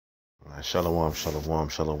Shalom, shalom,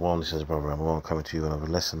 shalom. This is Brother Ramon coming to you with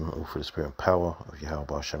another lesson, all for the spirit and power of Yahweh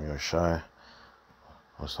B'Hashem Yahushai.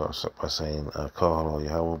 I'll start by saying, Kal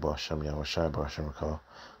Yahweh B'Hashem Yahushai B'Hashem Kal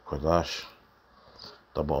Kodash.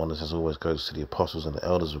 Double honors as always goes to the apostles and the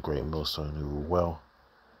elders of Great Millstone who rule well,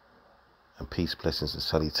 and peace, blessings, and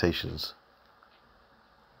salutations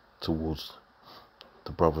towards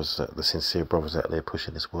the brothers, the sincere brothers out there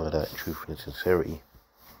pushing this word out in truth and sincerity.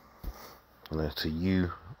 To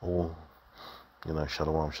you all,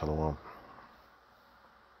 shalom, shalom.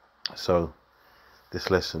 So, this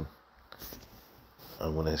lesson,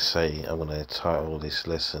 I'm going to title this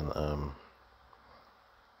lesson,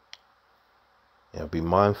 be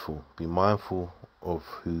mindful of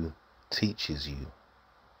who teaches you.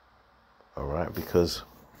 Alright, because,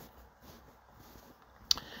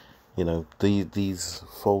 these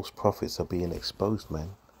false prophets are being exposed,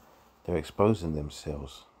 man. They're exposing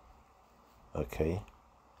themselves. Okay,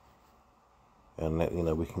 and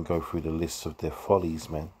we can go through the lists of their follies,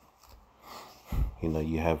 man.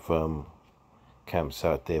 You have camps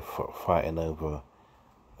out there fighting over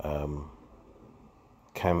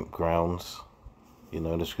campgrounds.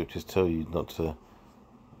 The scriptures tell you not to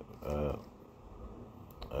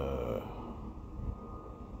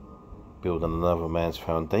build on another man's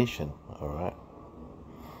foundation. All right,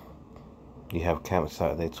 you have camps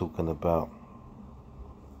out there talking about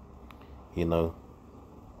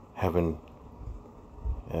having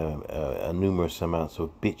a numerous amounts of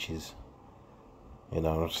bitches, and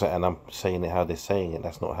I'm saying it how they're saying it.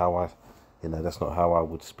 That's not how I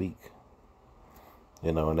would speak,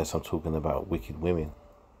 unless I'm talking about wicked women.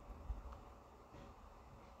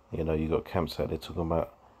 You got camps out there talking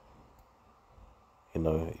about,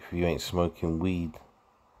 if you ain't smoking weed,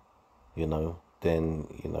 then,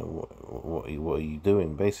 what are you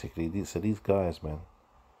doing? Basically, these guys, man,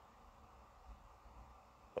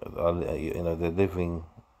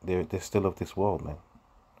 they're still of this world, man.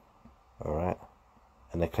 All right,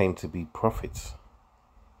 and they claim to be prophets.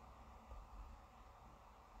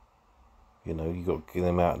 You got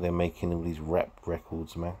them out there making all these rap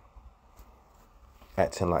records, man,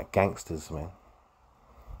 acting like gangsters, man,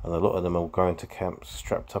 and a lot of them are going to camps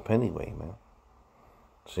strapped up anyway, man.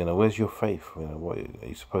 So where's your faith? What are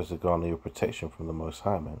you supposed to garner your protection from the Most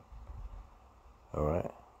High, man? All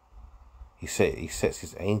right. He sets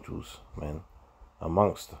his angels, man,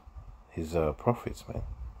 amongst his prophets, man,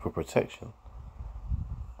 for protection,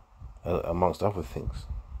 amongst other things.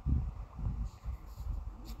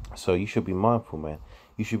 So you should be mindful, man.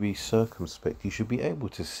 You should be circumspect. You should be able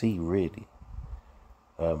to see really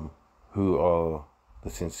who are the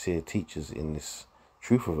sincere teachers in this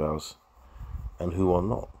truth of ours and who are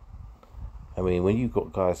not. I mean, when you've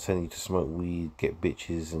got guys telling you to smoke weed, get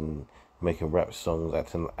bitches, and making rap songs,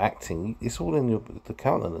 acting, it's all in the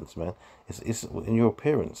countenance, man. It's in your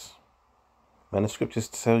appearance, man. The scriptures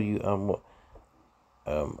tell you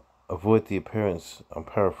avoid the appearance. I'm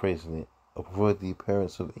paraphrasing it. Avoid the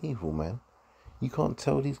appearance of evil, man. You can't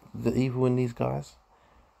tell the evil in these guys.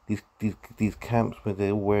 These camps where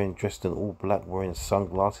they're all dressed in all black, wearing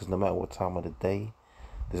sunglasses, no matter what time of the day.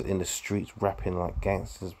 They're in the streets rapping like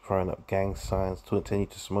gangsters, throwing up gang signs, telling you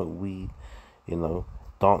to smoke weed,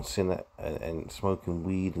 dancing and smoking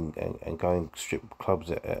weed and going strip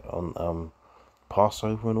clubs on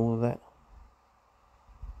Passover and all of that.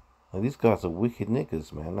 Now, these guys are wicked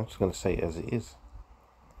niggas, man. I'm just going to say it as it is.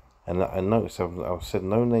 And I notice I've said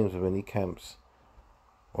no names of any camps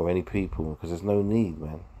or any people because there's no need,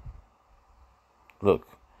 man. Look,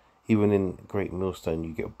 even in Great Millstone,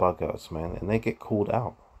 you get bug outs, man, and they get called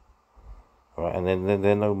out. All right, and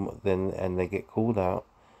then they get called out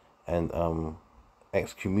and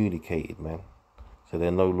excommunicated, man. So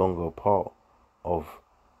they're no longer a part of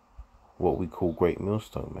what we call Great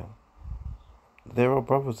Millstone, man. There are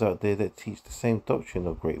brothers out there that teach the same doctrine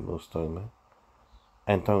of Great Millstone, man,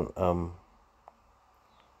 and don't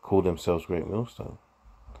call themselves Great Millstone.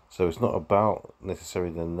 So it's not about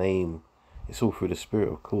necessarily the name. It's all through the spirit,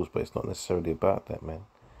 of course, but it's not necessarily about that, man.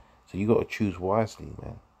 So you got to choose wisely,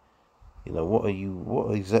 man. What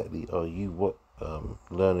exactly are you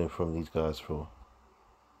learning from these guys for?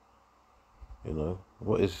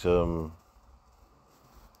 What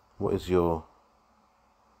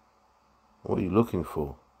are you looking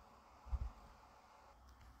for?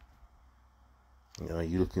 Are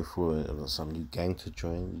you looking for some new gang to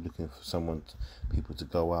join? You looking for people to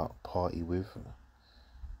go out party with?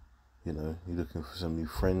 You're looking for some new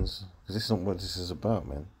friends? Because this is not what this is about,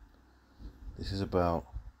 man. This is about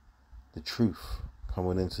the truth,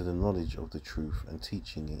 coming into the knowledge of the truth and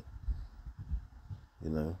teaching it.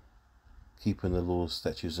 keeping the laws,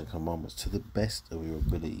 statutes, and commandments to the best of your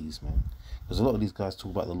abilities, man. Because a lot of these guys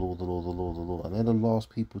talk about the law, the law, the law, the law, and they're the last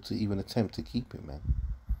people to even attempt to keep it, man.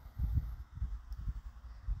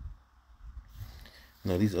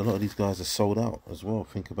 No, a lot of these guys are sold out as well.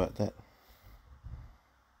 Think about that.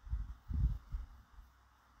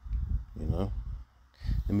 You know.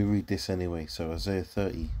 Let me read this anyway. So Isaiah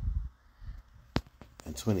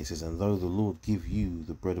 30:20 says, "And though the Lord give you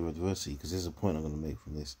the bread of adversity," because there's a point I'm going to make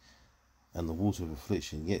from this, "and the water of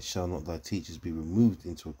affliction, yet shall not thy teachers be removed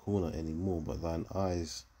into a corner any more, but thine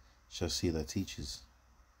eyes shall see thy teachers,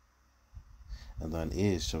 and thine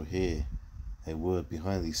ears shall hear a word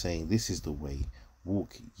behind thee, saying, This is the way,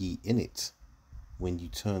 walk ye in it, when you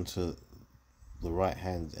turn to the right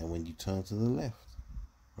hand and when you turn to the left."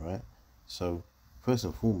 Right? So, first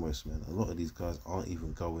and foremost, man, a lot of these guys aren't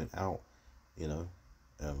even going out, you know,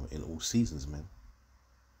 in all seasons, man.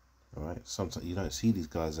 All right? Sometimes you don't see these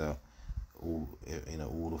guys out all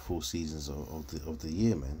the 4 seasons of the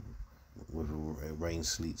year, man. With rain,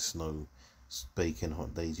 sleet, snow, baking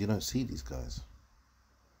hot days, you don't see these guys.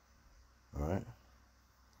 All right.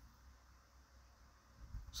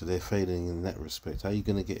 So they're failing in that respect. How are you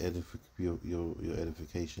going to get your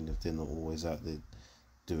edification if they're not always out there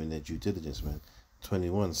doing their due diligence, man?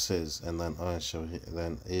 21 says, "And thine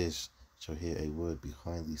ears shall hear a word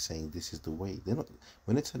behind thee, saying, This is the way." They're not,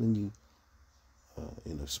 when they're telling you,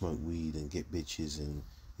 smoke weed and get bitches and,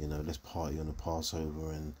 let's party on the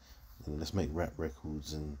Passover and, let's make rap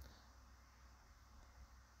records and,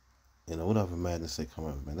 all the other madness they come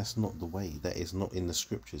up with, man. That's not the way. That is not in the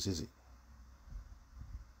scriptures, is it?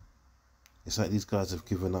 It's like these guys have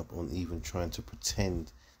given up on even trying to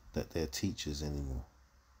pretend that they're teachers anymore.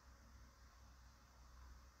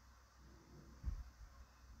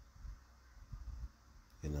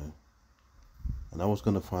 And I was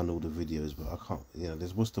going to find all the videos, but I can't,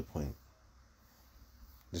 what's the point?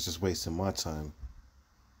 It's just wasting my time,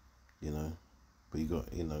 but you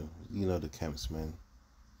got, the camps, man.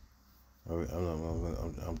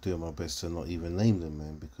 I'm doing my best to not even name them,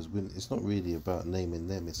 man, because it's not really about naming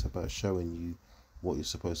them. It's about showing you what you're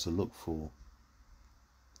supposed to look for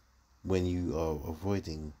when you are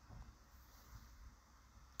avoiding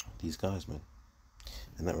these guys, man.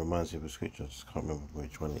 And that reminds me of a scripture. I just can't remember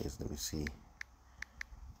which one it is. Let me see if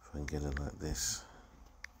I can get it like this.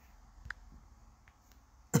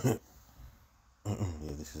 Yeah,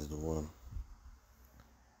 this is the one.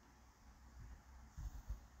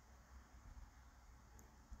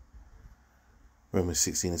 Romans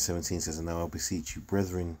 16:17 says, "And now I beseech you,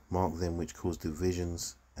 brethren, mark them which cause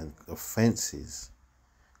divisions and offences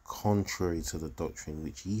contrary to the doctrine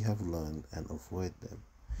which ye have learned, and avoid them."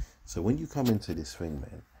 So when you come into this thing,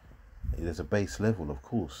 man, there's a base level, of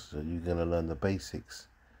course. So you're going to learn the basics.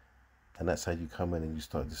 And that's how you come in and you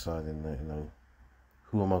start deciding that,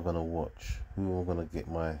 who am I going to watch? Who am I going to get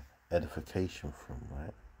my edification from,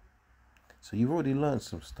 right? So you've already learned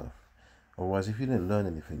some stuff. Otherwise, if you didn't learn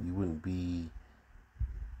anything, you wouldn't be,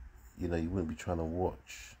 trying to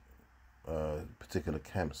watch particular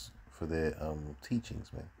camps for their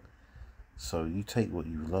teachings, man. So you take what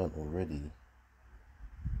you've learned already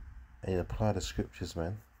and you apply the scriptures,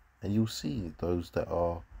 man, and you'll see those that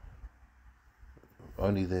are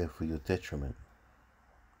only there for your detriment,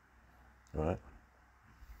 right?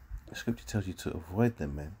 The scripture tells you to avoid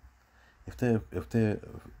them, man. If they're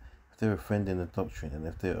offending the doctrine and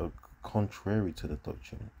if they're contrary to the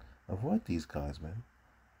doctrine, avoid these guys, man.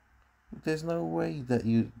 There's no way that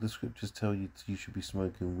the scriptures tell you you should be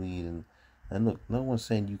smoking weed and look, no one's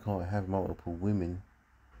saying you can't have multiple women,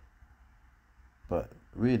 but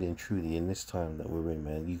really and truly in this time that we're in,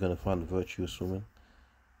 man, you're gonna find a virtuous woman.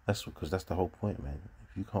 That's the whole point, man.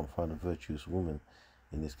 If you can't find a virtuous woman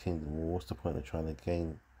in this kingdom, well, what's the point of trying to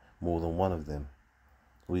gain more than one of them?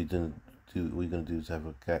 All you're gonna do is have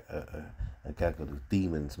a gaggle of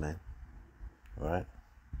demons, man. Right?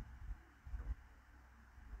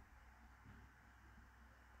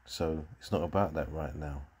 So it's not about that right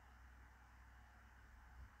now.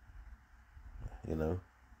 And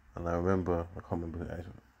I remember, I can't remember,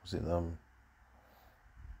 was it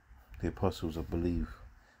the apostles, I believe,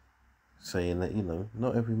 saying that,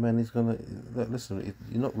 not every man is gonna, listen,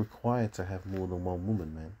 you're not required to have more than one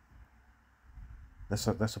woman, man. That's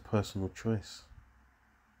a personal choice.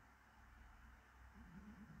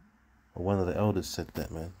 One of the elders said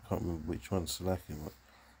that, man. I can't remember which one, Salaki, but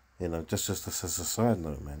just as a side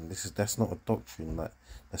note, man, that's not a doctrine,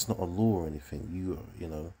 that's not a law or anything.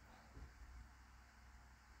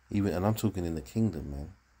 Even, and I'm talking in the kingdom,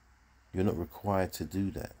 man, you're not required to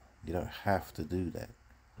do that. You don't have to do that.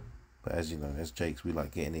 But as you know, as Jakes, we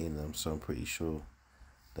like getting in them, so I'm pretty sure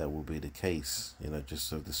that will be the case, you know,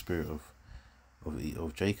 just of the spirit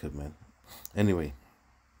of Jacob, man. Anyway,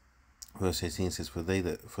 verse 18 says, For they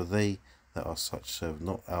that are such serve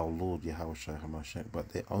not our Lord Yahushua Hamashiach, but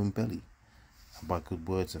their own belly, and by good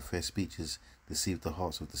words and fair speeches deceive the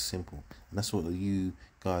hearts of the simple. And that's what you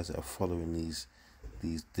guys that are following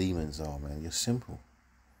these demons are, man. You're simple,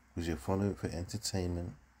 because you're following it for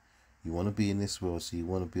entertainment. You want to be in this world, so you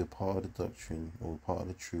want to be a part of the doctrine or part of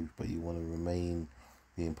the truth, but you want to remain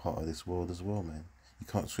being part of this world as well, man. You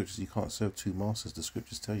can't serve two masters. The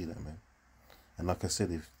scriptures tell you that, man. And like I said,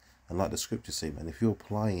 and like the scriptures say, man, if you're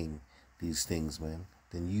applying these things, man,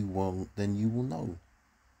 then you will know.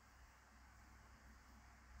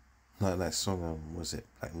 Like that song, was it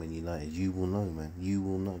Black Men United? You will know, man. You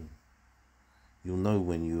will know. You'll know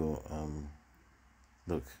when you're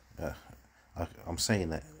look. I'm saying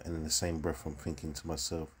that, and in the same breath, I'm thinking to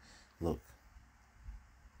myself, look.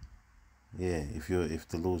 Yeah, if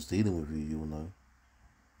the Lord's dealing with you, you'll know.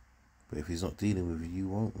 But if He's not dealing with you, you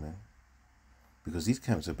won't, man. Because these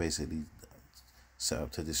camps are basically set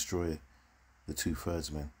up to destroy the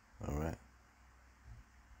 2/3, man. All right.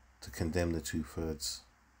 To condemn the 2/3,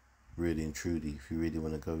 really and truly. If you really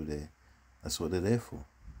want to go there, that's what they're there for.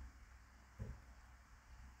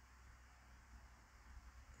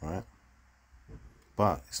 Right.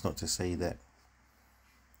 But it's not to say that,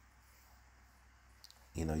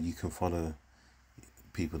 you know, you can follow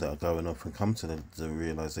people that are going off and come to the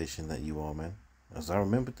realization that you are, man. As I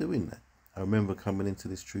remember doing that. I remember coming into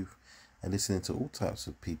this truth and listening to all types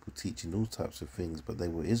of people teaching all types of things, but they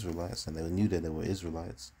were Israelites, and they knew that they were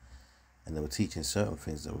Israelites, and they were teaching certain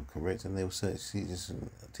things that were correct, and they were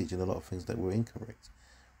teaching a lot of things that were incorrect.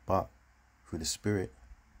 But through the Spirit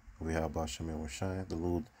of Yahweh Shem Shai, the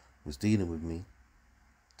Lord was dealing with me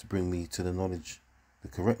to bring me to the knowledge, the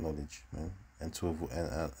correct knowledge, man, and to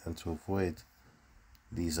avoid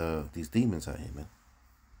these demons out here, man.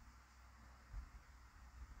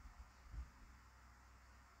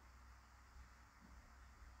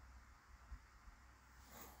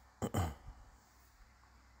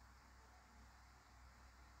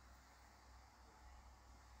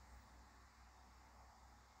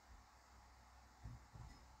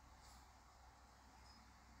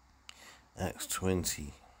 Acts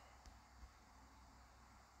 20.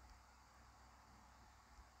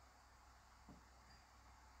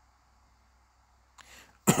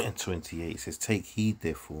 And 28 says, Take heed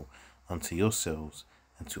therefore unto yourselves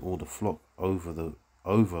and to all the flock over the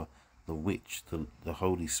which the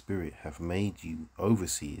Holy Spirit hath made you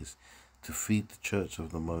overseers, to feed the church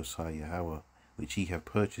of the Most High Yahweh, which He hath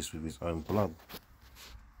purchased with His own blood.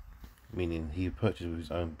 Meaning He purchased with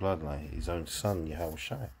His own blood, like His own Son Yahweh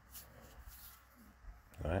Shai.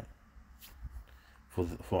 Right?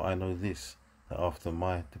 For I know this, that after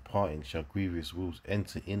my departing shall grievous wolves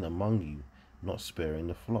enter in among you, not sparing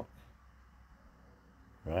the flock.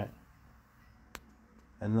 Right?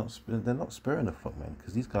 And they're not sparing the flock, man,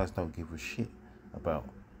 because these guys don't give a shit about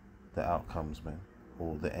the outcomes, man,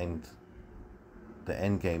 or the end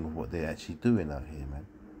game of what they're actually doing out here, man.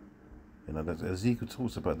 You know, Ezekiel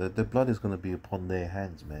talks about the blood is going to be upon their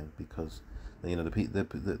hands, man, because, you know,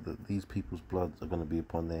 these people's blood are going to be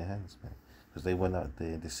upon their hands, man, because they went out there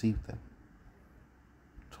and deceived them,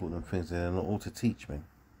 taught them things they're not all to teach, man.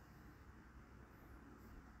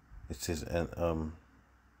 It says, and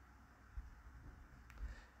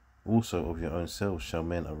also of your own selves shall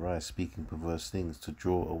men arise, speaking perverse things, to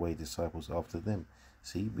draw away disciples after them.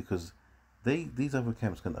 See, because these other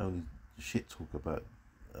camps can only shit talk about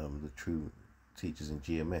the true teachers in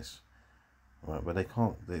GMS, right? But they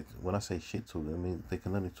can't. When I say shit talk, I mean they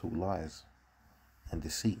can only talk lies and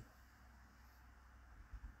deceit.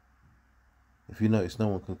 If you notice, no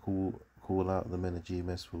one can call out the men of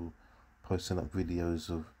GMS for posting up videos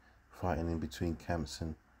of fighting in between camps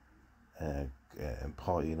and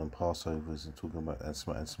partying on Passovers and talking about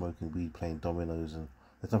and smoking weed, playing dominoes, and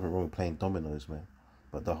there's nothing wrong with playing dominoes, man.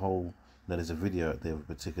 But the whole, you know, there's a video out there of a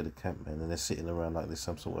particular camp, man, and they're sitting around like there's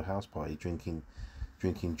some sort of house party, drinking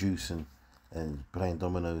juice and playing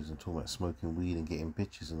dominoes and talking about smoking weed and getting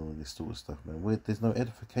bitches and all this sort of stuff, man. There's no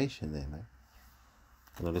edification there, man.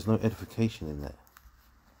 You know, there's no edification in that.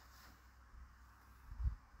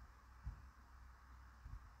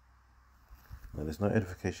 No, there's no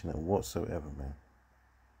edification in that whatsoever, man.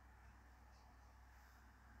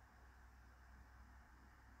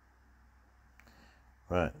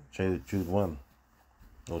 Right, Jude 1,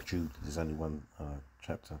 or Jude, there's only one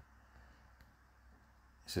chapter.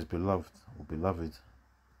 It says, Beloved, or beloved,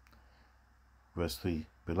 verse 3,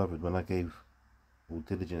 Beloved, when I gave all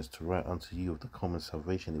diligence to write unto you of the common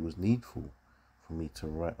salvation, it was needful for me to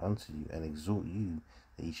write unto you and exhort you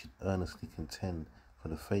that ye should earnestly contend for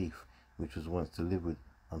the faith which was once delivered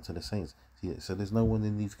unto the saints. See, so there's no one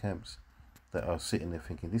in these camps that are sitting there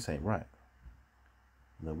thinking this ain't right.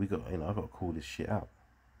 I got to call this shit out,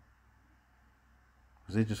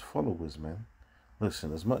 because they're just followers, man.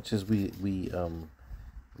 Listen, as much as we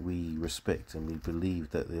respect and we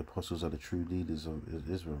believe that the apostles are the true leaders of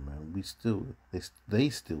Israel, man, they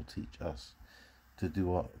still teach us to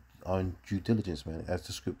do our own due diligence, man, as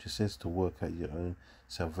the scripture says, to work out your own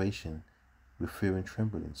salvation with fear and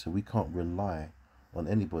trembling. So we can't rely on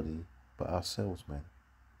anybody but ourselves, man.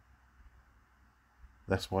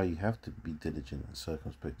 That's why you have to be diligent and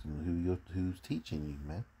circumspect in who's teaching you,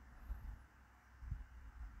 man.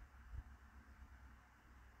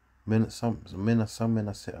 Some men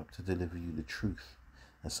are set up to deliver you the truth,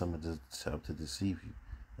 and some are set up to deceive you,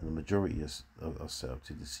 and the majority are set up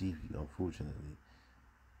to deceive you, unfortunately,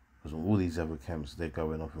 because all these other camps, they're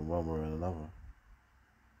going off in one way or another.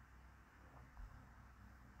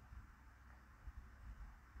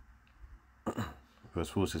 Verse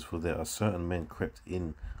 4 says, for there are certain men crept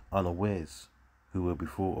in unawares, who were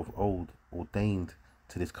before of old ordained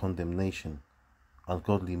to this condemnation,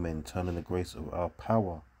 ungodly men, turning the grace of our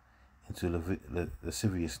power into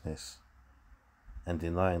lasciviousness, and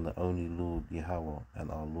denying the only Lord Yahweh and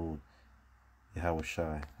our Lord Yahweh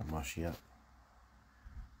Shai and Mashiach.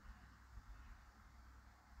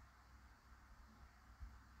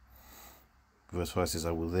 Verse 5 says,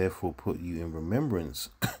 I will therefore put you in remembrance,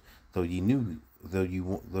 though ye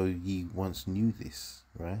once knew this.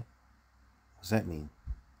 Right? What does that mean?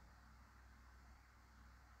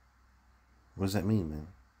 What does that mean, man?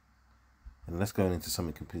 And that's going into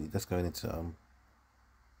something completely. That's going into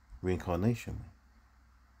reincarnation,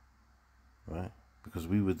 man. Right? Because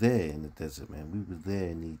we were there in the desert, man. We were there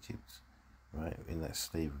in Egypt, right? In that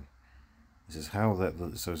slavery. It says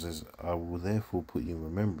so it says, I will therefore put you in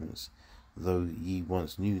remembrance, though ye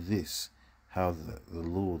once knew this, how the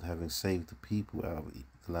Lord, having saved the people out of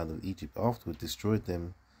the land of Egypt, afterward destroyed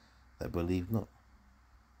them that believed not.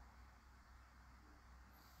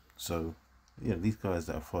 So, these guys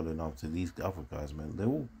that are following after these other guys, man, they're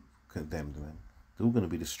all condemned, man. They're all going to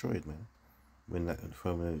be destroyed, man, when the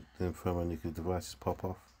thermonuclear devices pop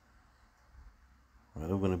off. Right,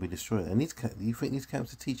 they're all going to be destroyed. And you think these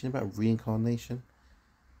camps are teaching about reincarnation?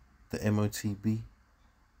 The MOTB?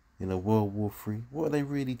 World War III? What are they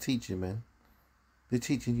really teaching, man? They're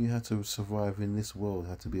teaching you how to survive in this world,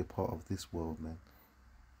 how to be a part of this world, man.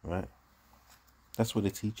 Right? That's what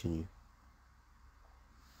they're teaching you.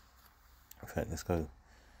 In fact, let's go.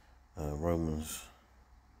 Romans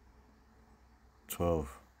 12:1.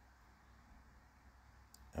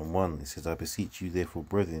 It says, I beseech you, therefore,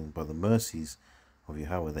 brethren, by the mercies of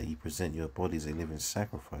Yahweh, that ye present your bodies a living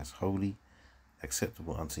sacrifice, holy,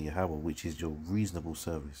 acceptable unto Yahweh, which is your reasonable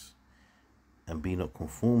service. And be not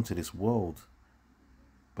conformed to this world,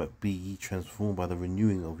 but be ye transformed by the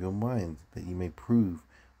renewing of your mind, that ye may prove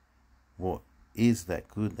what is that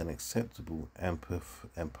good and acceptable and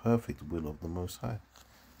perfect will of the Most High.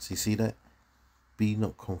 So you see that? Be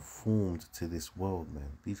not conformed to this world,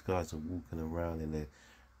 man. These guys are walking around in their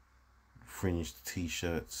fringed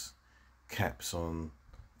t-shirts, caps on,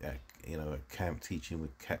 at camp, teaching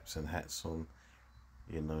with caps and hats on,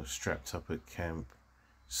 strapped up at camp,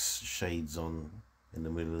 shades on in the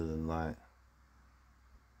middle of the night.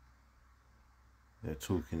 They're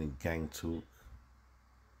talking in gang talk.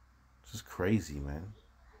 It's just crazy, man.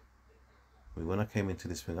 When I came into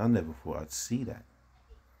this thing, I never thought I'd see that.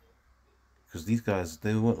 Because these guys,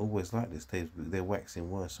 they weren't always like this. They're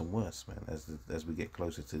waxing worse and worse, man. As we get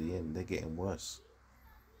closer to the end, they're getting worse.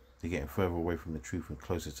 They're getting further away from the truth and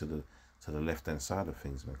closer to the left-hand side of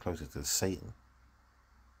things, man. Closer to Satan.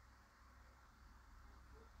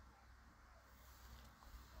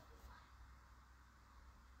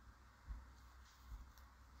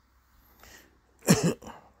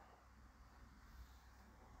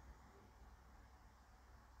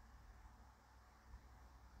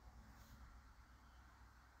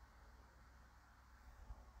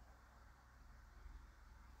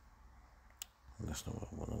 That's not what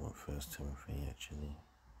I want. I want 1 Timothy, actually.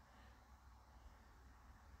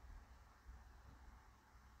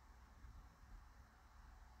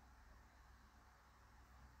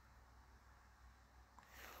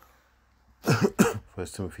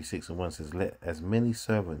 First Timothy 6:1 says, let as many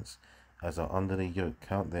servants as are under the yoke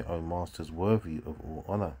count their own masters worthy of all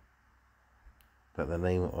honor, that the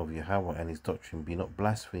name of Yahweh and his doctrine be not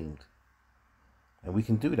blasphemed. And we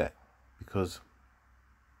can do that because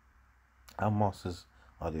our masters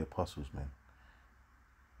are the apostles, man,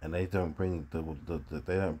 and they don't bring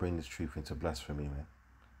they don't bring this truth into blasphemy, man.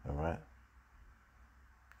 All right.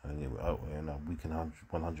 And we can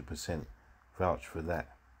 100% vouch for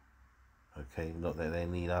that. Okay, not that they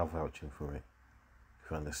need our vouching for it, if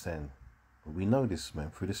you understand. But we know this, man,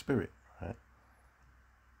 through the Spirit, right?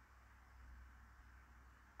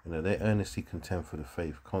 They earnestly contend for the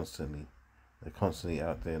faith constantly. They're constantly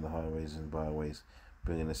out there in the highways and byways,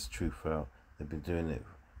 bringing this truth out. They've been doing it,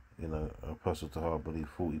 Apostle Tahar, I believe,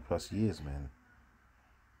 40 plus years, man.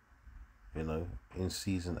 In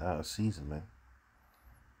season, out of season, man.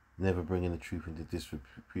 Never bringing the truth into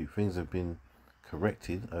disrepute. Things have been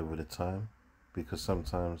corrected over the time, because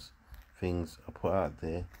sometimes things are put out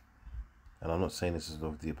there, and I'm not saying this is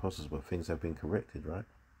of the apostles, but things have been corrected, right?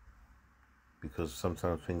 Because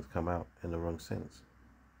sometimes things come out in the wrong sense.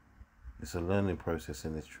 It's a learning process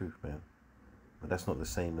in this truth, man. But that's not the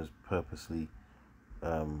same as purposely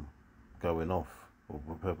going off or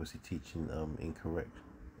purposely teaching incorrect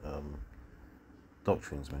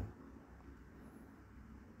doctrines, man.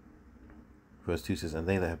 Verse 2 says, and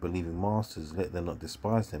they that have believing masters, let them not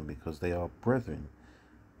despise them, because they are brethren,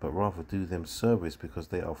 but rather do them service, because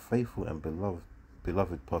they are faithful and beloved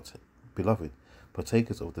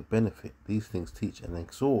partakers of the benefit. These things teach and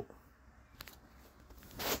exhort.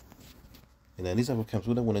 These other camps,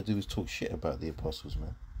 all they want to do is talk shit about the apostles,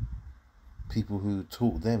 man. People who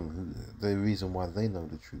taught them, the reason why they know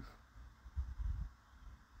the truth.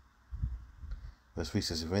 Verse 3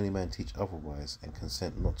 says, if any man teach otherwise, and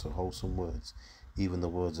consent not to wholesome words, even the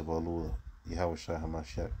words of our Lord Yahushua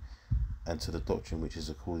HaMashiach, and to the doctrine which is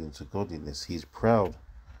according to godliness, he is proud,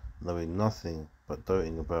 knowing nothing, but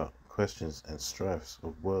doting about questions and strifes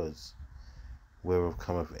of words, whereof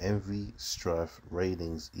cometh envy, strife,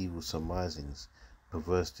 railings, evil surmisings,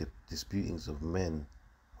 perverse disputings of men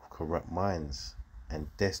of corrupt minds, and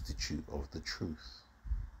destitute of the truth.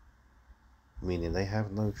 Meaning they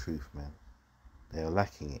have no truth, man. They are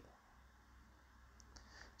lacking it.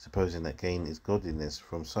 Supposing that gain is godliness,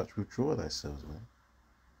 from such withdraw thyself, man.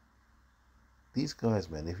 These guys,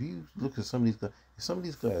 man, if you look at some of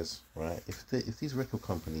these guys, right, if these record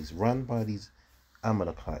companies run by these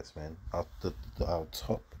Amalekites, man, are our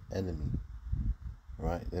top enemy,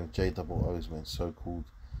 right? Them JOOs, man, the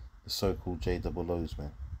so-called JOOs,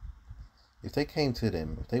 man. If they came to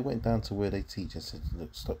them, if they went down to where they teach and said,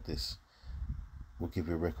 look, stop this, we'll give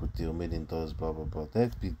you a record deal, $1 million, blah blah blah,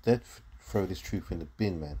 they'd throw this truth in the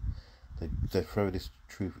bin, man. They throw this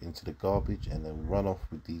truth into the garbage and then run off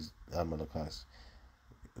with these Amalekites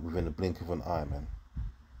within the blink of an eye, man.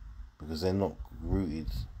 Because they're not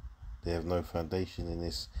rooted. They have no foundation in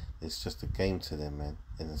this. It's just a game to them, man.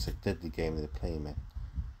 And it's a deadly game they're playing, man.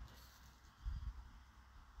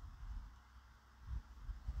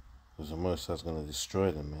 Because the Most High's going to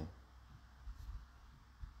destroy them, man.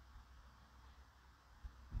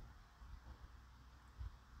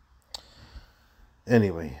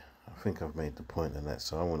 Anyway, I think I've made the point on that,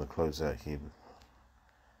 so I want to close out here.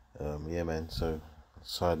 Yeah, man, so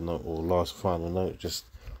side note or last final note, just,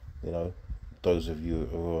 those of you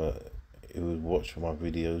who watch my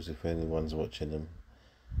videos, if anyone's watching them,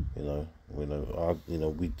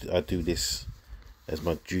 I do this as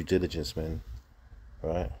my due diligence, man,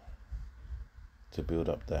 right, to build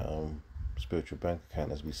up that spiritual bank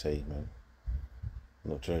account, as we say, man.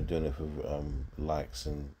 I'm not trying to do it for likes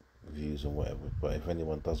and views and whatever, but if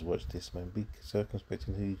anyone does watch this, man, be circumspect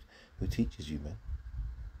in who teaches you, man.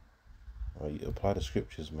 Right, you apply the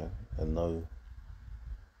scriptures, man, and know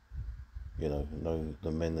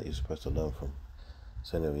the men that you're supposed to learn from.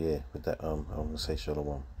 So anyway, yeah, with that, I'm gonna say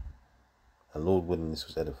shalom, and Lord willing, this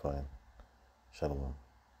was edifying. Shalom.